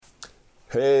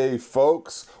Hey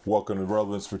folks, welcome to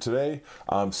Relevance for Today.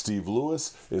 I'm Steve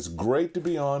Lewis. It's great to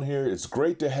be on here. It's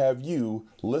great to have you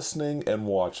listening and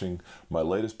watching my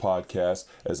latest podcast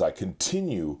as I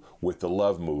continue with the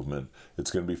love movement. It's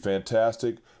going to be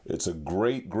fantastic. It's a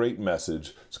great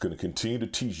message. It's going to continue to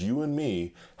teach you and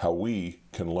me how we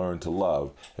can learn to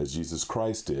love as Jesus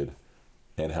Christ did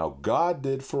and how God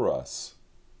did for us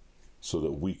so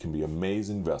that we can be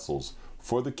amazing vessels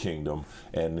for the kingdom,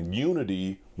 and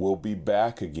unity will be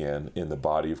back again in the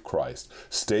body of Christ.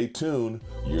 Stay tuned.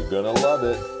 You're going to love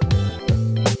it.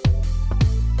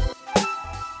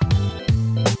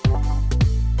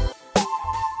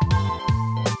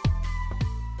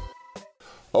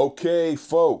 Okay,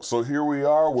 folks, so here we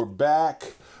are. We're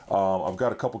back. I've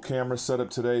got a couple cameras set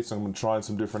up today, so I'm going to try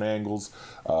some different angles.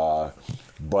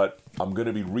 But I'm going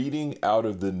to be reading out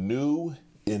of the New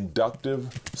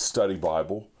Inductive Study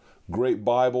Bible. Great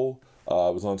Bible.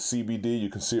 It was on CBD. You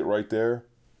can see it right there.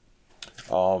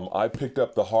 I picked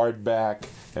up the hardback,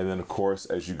 and then, of course,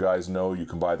 as you guys know, you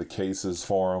can buy the cases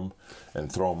for them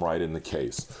and throw them right in the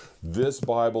case. This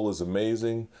Bible is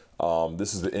amazing.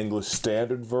 This is the English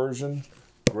Standard Version.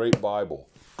 Great Bible.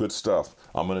 Good stuff.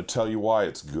 I'm going to tell you why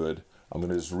it's good. I'm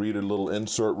going to just read a little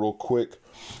insert real quick.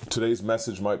 Today's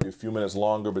message might be a few minutes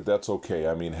longer, but that's okay.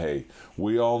 I mean, hey,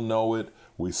 we all know it.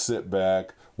 We sit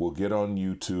back. We'll get on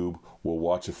YouTube. We'll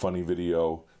watch a funny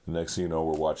video. The next thing you know,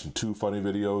 we're watching 2 funny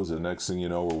videos. The next thing you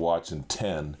know, we're watching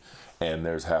 10, and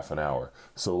there's half an hour.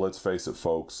 So let's face it,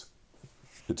 folks.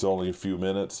 It's only a few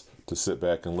minutes to sit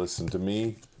back and listen to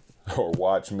me or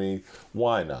watch me.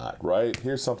 Why not, right?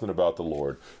 Here's something about the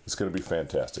Lord. It's going to be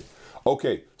fantastic.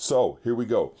 Okay, so here we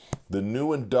go. The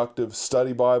New Inductive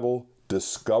Study Bible,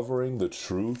 Discovering the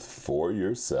Truth for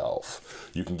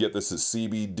Yourself. You can get this at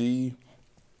CBD.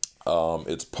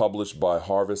 It's published by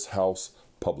Harvest House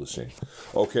Publishing.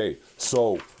 Okay,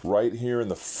 so right here in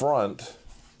the front,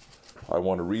 I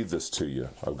want to read this to you.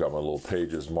 I've got my little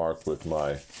pages marked with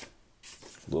my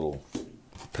little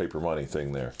paper money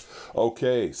thing there.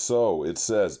 Okay, so it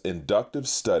says, inductive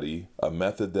study, a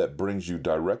method that brings you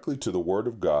directly to the Word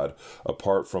of God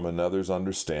apart from another's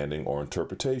understanding or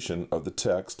interpretation of the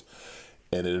text,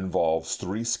 and it involves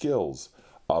 3 skills: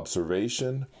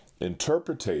 observation,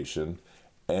 interpretation,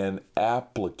 and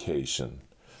application.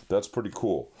 That's pretty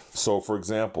cool. So, for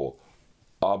example,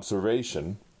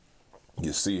 observation,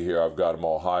 you see here, I've got them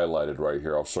all highlighted right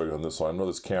here. I'll show you on this one. I know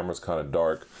this camera's kind of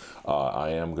dark. I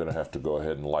am going to have to go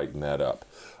ahead and lighten that up.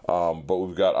 But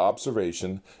we've got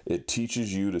observation. It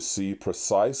teaches you to see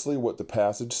precisely what the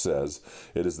passage says.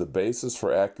 It is the basis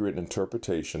for accurate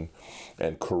interpretation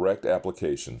and correct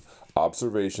application.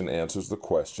 Observation answers the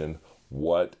question,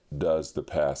 what does the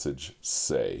passage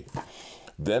say?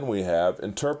 Then we have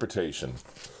interpretation.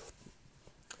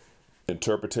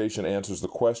 Interpretation answers the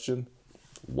question,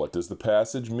 what does the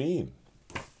passage mean?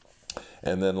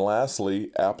 And then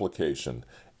lastly, application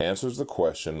answers the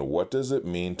question, what does it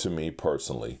mean to me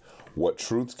personally? What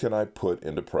truths can I put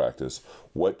into practice?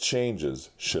 What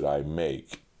changes should I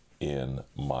make in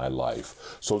my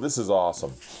life? So this is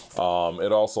awesome.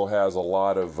 It also has a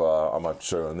lot of, I'm not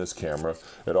sure on this camera,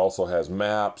 it also has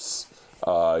maps.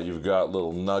 You've got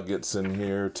little nuggets in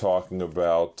here talking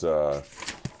about the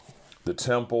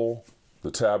temple,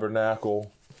 the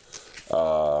tabernacle,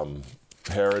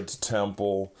 Herod's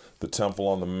temple, the temple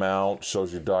on the mount,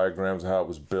 shows you diagrams of how it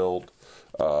was built,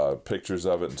 pictures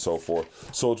of it and so forth.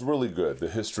 So it's really good, the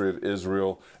history of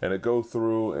Israel, and it goes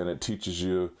through and it teaches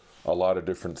you a lot of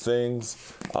different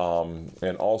things.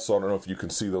 And also, I don't know if you can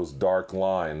see those dark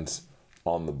lines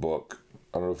on the book.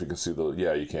 I don't know if you can see those.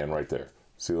 Yeah, you can right there.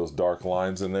 See those dark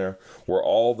lines in there? Where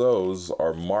all those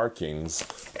are markings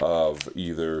of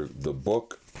either the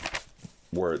book,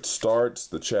 where it starts,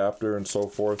 the chapter, and so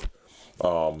forth.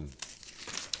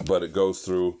 But it goes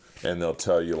through, and they'll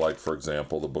tell you, like, for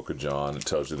example, the book of John. It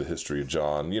tells you the history of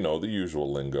John, you know, the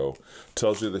usual lingo.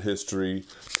 Tells you the history,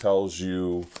 tells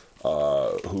you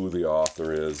who the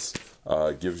author is,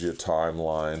 gives you a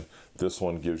timeline. This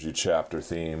one gives you chapter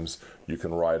themes. You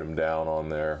can write them down on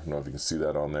there. I don't know if you can see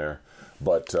that on there.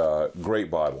 But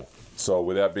great Bible. So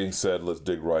with that being said, let's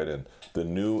dig right in. The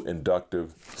New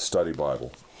Inductive Study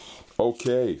Bible.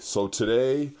 Okay, so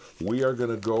today we are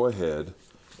going to go ahead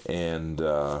and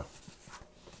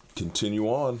continue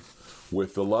on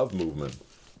with the love movement.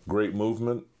 Great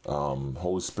movement.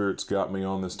 Holy Spirit's got me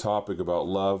on this topic about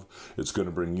love. It's going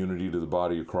to bring unity to the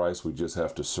body of Christ. We just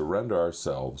have to surrender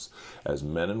ourselves as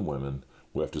men and women.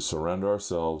 We have to surrender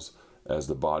ourselves as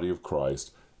the body of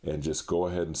Christ and just go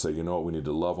ahead and say, you know what, we need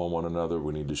to love on one another.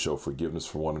 We need to show forgiveness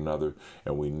for one another,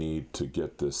 and we need to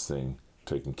get this thing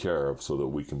taken care of so that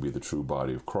we can be the true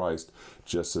body of Christ,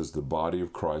 just as the body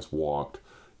of Christ walked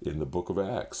in the book of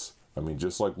Acts. I mean,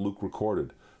 just like Luke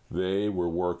recorded, they were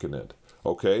working it.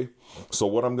 Okay, so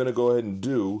what I'm going to go ahead and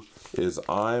do is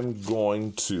I'm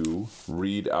going to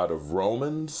read out of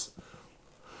Romans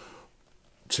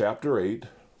chapter 8,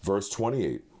 verse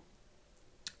 28.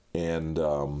 And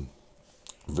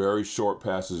very short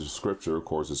passage of scripture. Of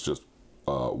course, it's just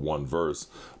one verse,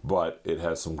 but it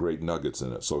has some great nuggets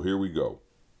in it. So here we go.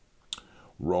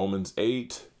 Romans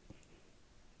 8,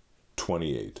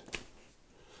 28.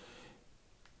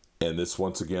 And this,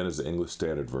 once again, is the English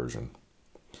Standard Version.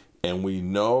 And we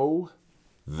know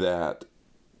that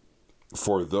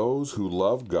for those who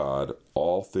love God,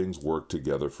 all things work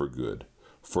together for good,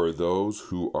 for those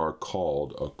who are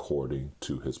called according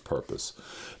to his purpose.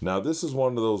 Now, this is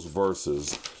one of those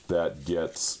verses that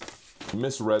gets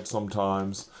misread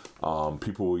sometimes.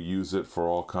 People will use it for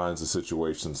all kinds of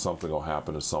situations. Something will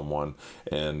happen to someone,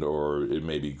 and or it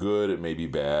may be good, it may be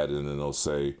bad, and then they'll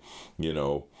say,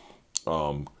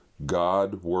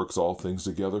 God works all things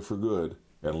together for good,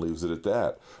 and leaves it at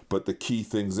that. But the key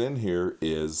things in here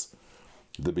is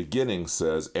the beginning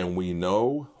says, and we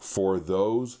know for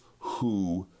those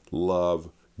who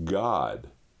love God.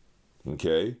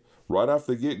 Okay? Right off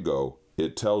the get-go,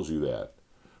 it tells you that.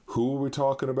 Who are we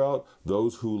talking about?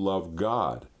 Those who love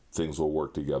God. Things will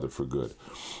work together for good.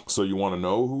 So you want to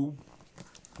know who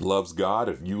loves God?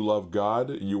 If you love God,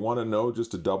 you want to know,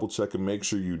 just to double check and make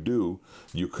sure you do,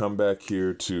 you come back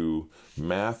here to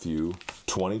Matthew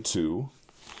 22.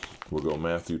 We'll go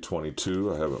Matthew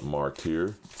 22. I have it marked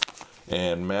here.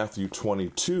 And Matthew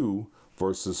 22,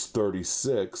 verses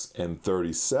 36 and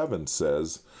 37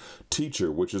 says, Teacher,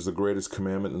 which is the greatest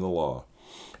commandment in the law?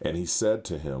 And he said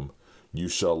to him, You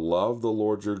shall love the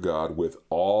Lord your God with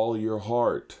all your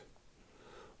heart,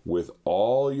 with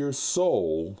all your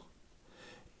soul,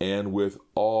 and with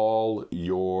all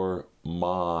your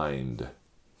mind.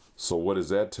 So what does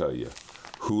that tell you?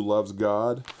 Who loves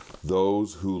God?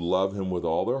 Those who love him with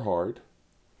all their heart,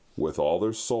 with all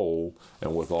their soul,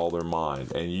 and with all their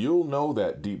mind. And you'll know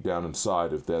that deep down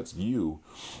inside if that's you,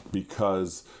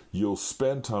 because you'll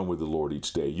spend time with the Lord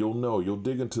each day. You'll know, you'll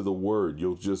dig into the Word.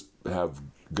 You'll just have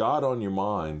God on your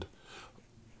mind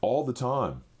all the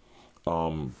time.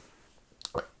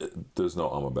 There's no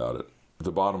about it.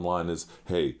 The bottom line is,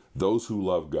 hey, those who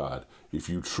love God, if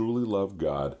you truly love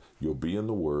God, you'll be in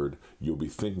the Word, you'll be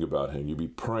thinking about him, you'll be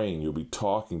praying, you'll be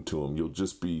talking to him, you'll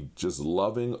just be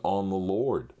loving on the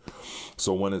Lord.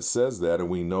 So when it says that, and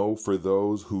we know for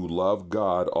those who love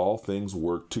God, all things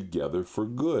work together for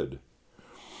good,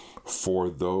 for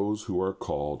those who are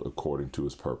called according to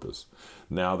his purpose.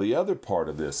 Now, the other part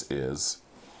of this is,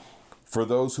 for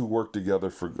those who work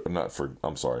together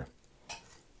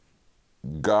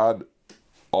God,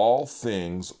 all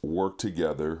things work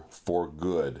together for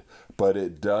good, but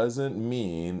it doesn't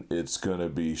mean it's going to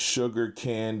be sugar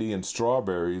candy and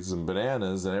strawberries and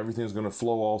bananas and everything's going to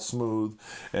flow all smooth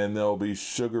and there'll be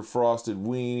sugar frosted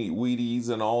Wheaties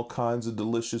and all kinds of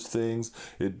delicious things.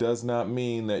 It does not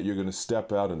mean that you're going to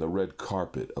step out and the red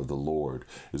carpet of the Lord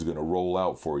is going to roll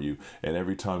out for you, and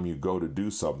every time you go to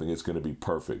do something, it's going to be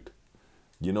perfect.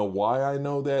 You know why I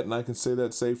know that, and I can say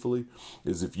that safely,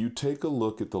 is if you take a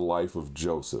look at the life of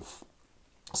Joseph,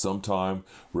 sometime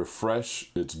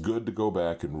refresh, it's good to go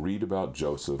back and read about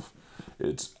Joseph.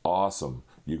 It's awesome.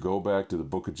 You go back to the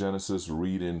book of Genesis,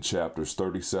 read in chapters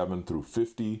 37 through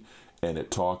 50, and it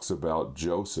talks about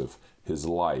Joseph, his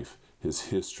life, his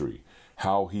history,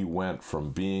 how he went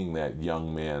from being that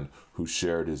young man who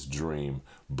shared his dream.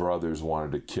 Brothers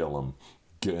wanted to kill him,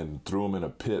 and threw him in a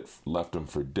pit, left him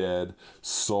for dead,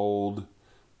 sold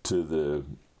to the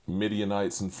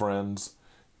Midianites and friends,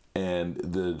 and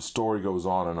the story goes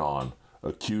on and on.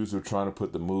 Accused of trying to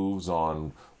put the moves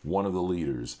on one of the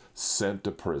leaders, sent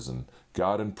to prison,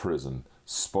 got in prison,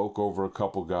 spoke over a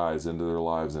couple guys into their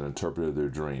lives and interpreted their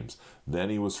dreams.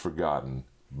 Then he was forgotten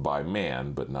by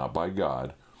man, but not by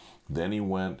God. Then he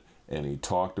went and he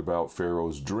talked about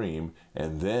Pharaoh's dream,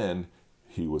 and then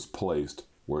he was placed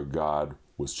where God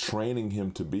was training him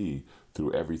to be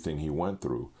through everything he went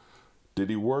through.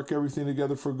 Did he work everything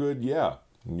together for good? Yeah.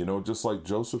 Just like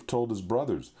Joseph told his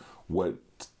brothers, what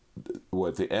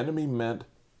the enemy meant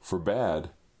for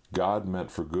bad, God meant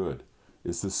for good.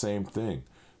 It's the same thing.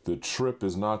 The trip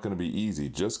is not going to be easy.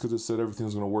 Just because it said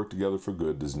everything's going to work together for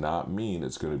good does not mean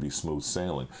it's going to be smooth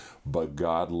sailing. But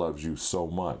God loves you so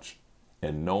much,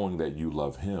 and knowing that you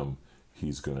love him,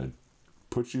 he's going to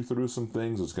put you through some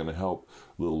things. It's going to help.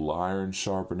 A little iron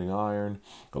sharpening iron,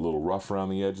 a little rough around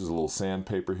the edges, a little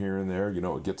sandpaper here and there.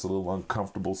 It gets a little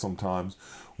uncomfortable sometimes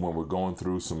when we're going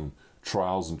through some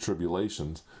trials and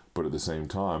tribulations, but at the same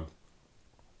time,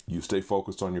 you stay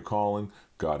focused on your calling.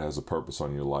 God has a purpose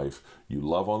on your life. You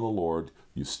love on the Lord.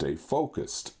 You stay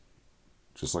focused.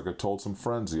 Just like I told some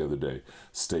friends the other day,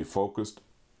 stay focused.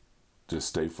 Just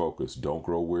stay focused. Don't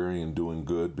grow weary in doing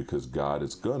good, because God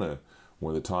is gonna,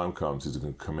 when the time comes, he's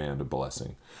going to command a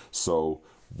blessing. So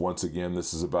once again,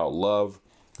 this is about love,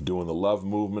 doing the love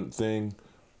movement thing.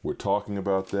 We're talking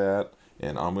about that,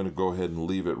 and I'm going to go ahead and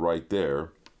leave it right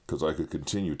there, because I could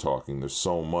continue talking. There's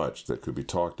so much that could be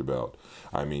talked about.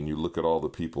 I mean, you look at all the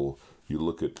people, you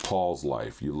look at Paul's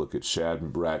life, you look at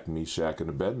Shadrach, Meshach, and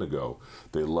Abednego.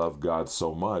 They loved God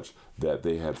so much that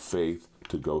they had faith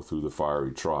to go through the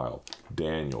fiery trial.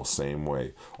 Daniel, same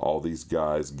way. All these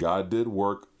guys, God did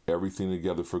work everything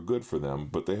together for good for them,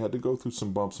 but they had to go through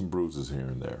some bumps and bruises here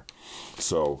and there.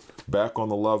 So back on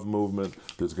the love movement,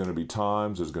 there's going to be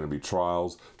times, there's going to be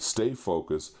trials. Stay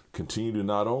focused. Continue to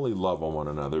not only love on one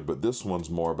another, but this one's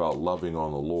more about loving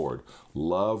on the Lord.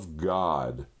 Love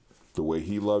God the way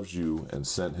he loves you and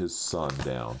sent his son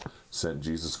down, sent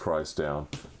Jesus Christ down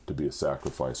to be a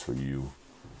sacrifice for you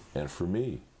and for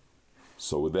me.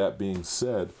 So with that being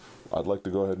said, I'd like to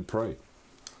go ahead and pray.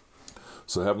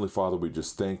 So Heavenly Father, we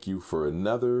just thank you for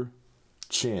another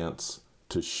chance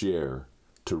to share,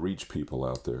 to reach people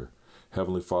out there.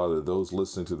 Heavenly Father, those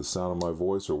listening to the sound of my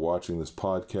voice or watching this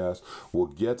podcast will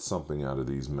get something out of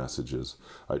these messages.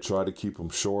 I try to keep them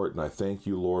short, and I thank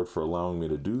you, Lord, for allowing me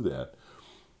to do that.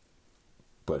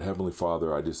 But Heavenly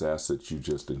Father, I just ask that you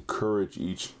just encourage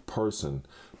each person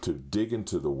to dig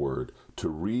into the Word, to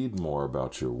read more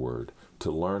about your Word,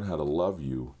 to learn how to love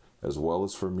you, as well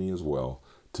as for me as well,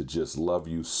 to just love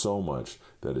you so much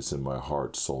that it's in my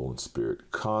heart, soul, and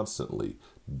spirit, constantly,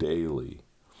 daily.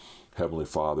 Heavenly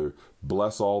Father,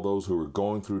 bless all those who are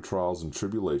going through trials and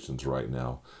tribulations right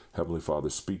now. Heavenly Father,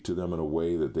 speak to them in a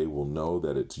way that they will know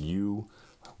that it's you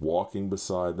walking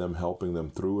beside them, helping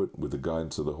them through it with the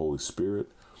guidance of the Holy Spirit.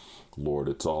 Lord,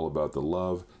 it's all about the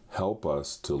love. Help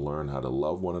us to learn how to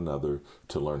love one another,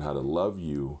 to learn how to love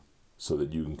you, so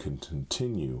that you can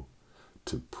continue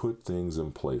to put things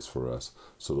in place for us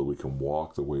so that we can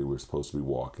walk the way we're supposed to be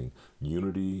walking.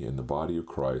 Unity in the body of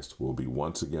Christ will be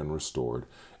once again restored,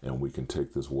 and we can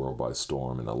take this world by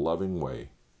storm in a loving way.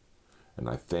 And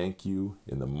I thank you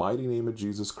in the mighty name of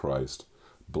Jesus Christ.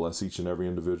 Bless each and every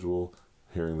individual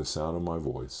hearing the sound of my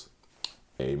voice.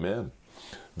 Amen.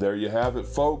 There you have it,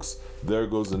 folks. There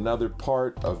goes another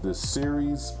part of this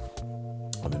series.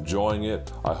 I'm enjoying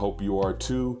it. I hope you are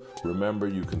too. Remember,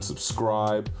 you can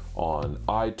subscribe on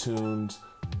iTunes,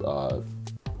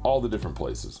 all the different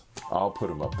places. I'll put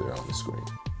them up there on the screen.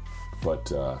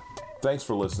 But thanks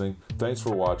for listening. Thanks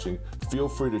for watching. Feel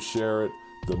free to share it.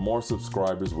 The more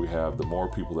subscribers we have, the more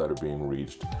people that are being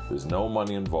reached. There's no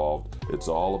money involved. It's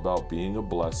all about being a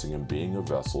blessing and being a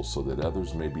vessel so that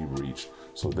others may be reached,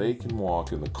 so they can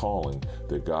walk in the calling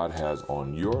that God has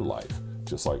on your life,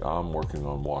 just like I'm working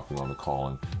on walking on the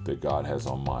calling that God has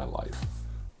on my life.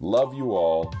 Love you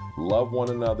all. Love one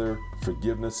another.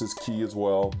 Forgiveness is key as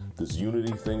well. This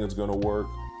unity thing is going to work.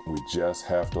 We just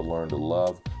have to learn to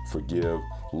love, forgive,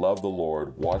 love the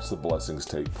Lord, watch the blessings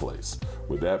take place.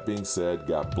 With that being said,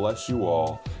 God bless you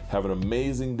all. Have an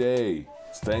amazing day.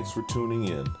 Thanks for tuning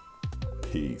in.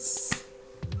 Peace.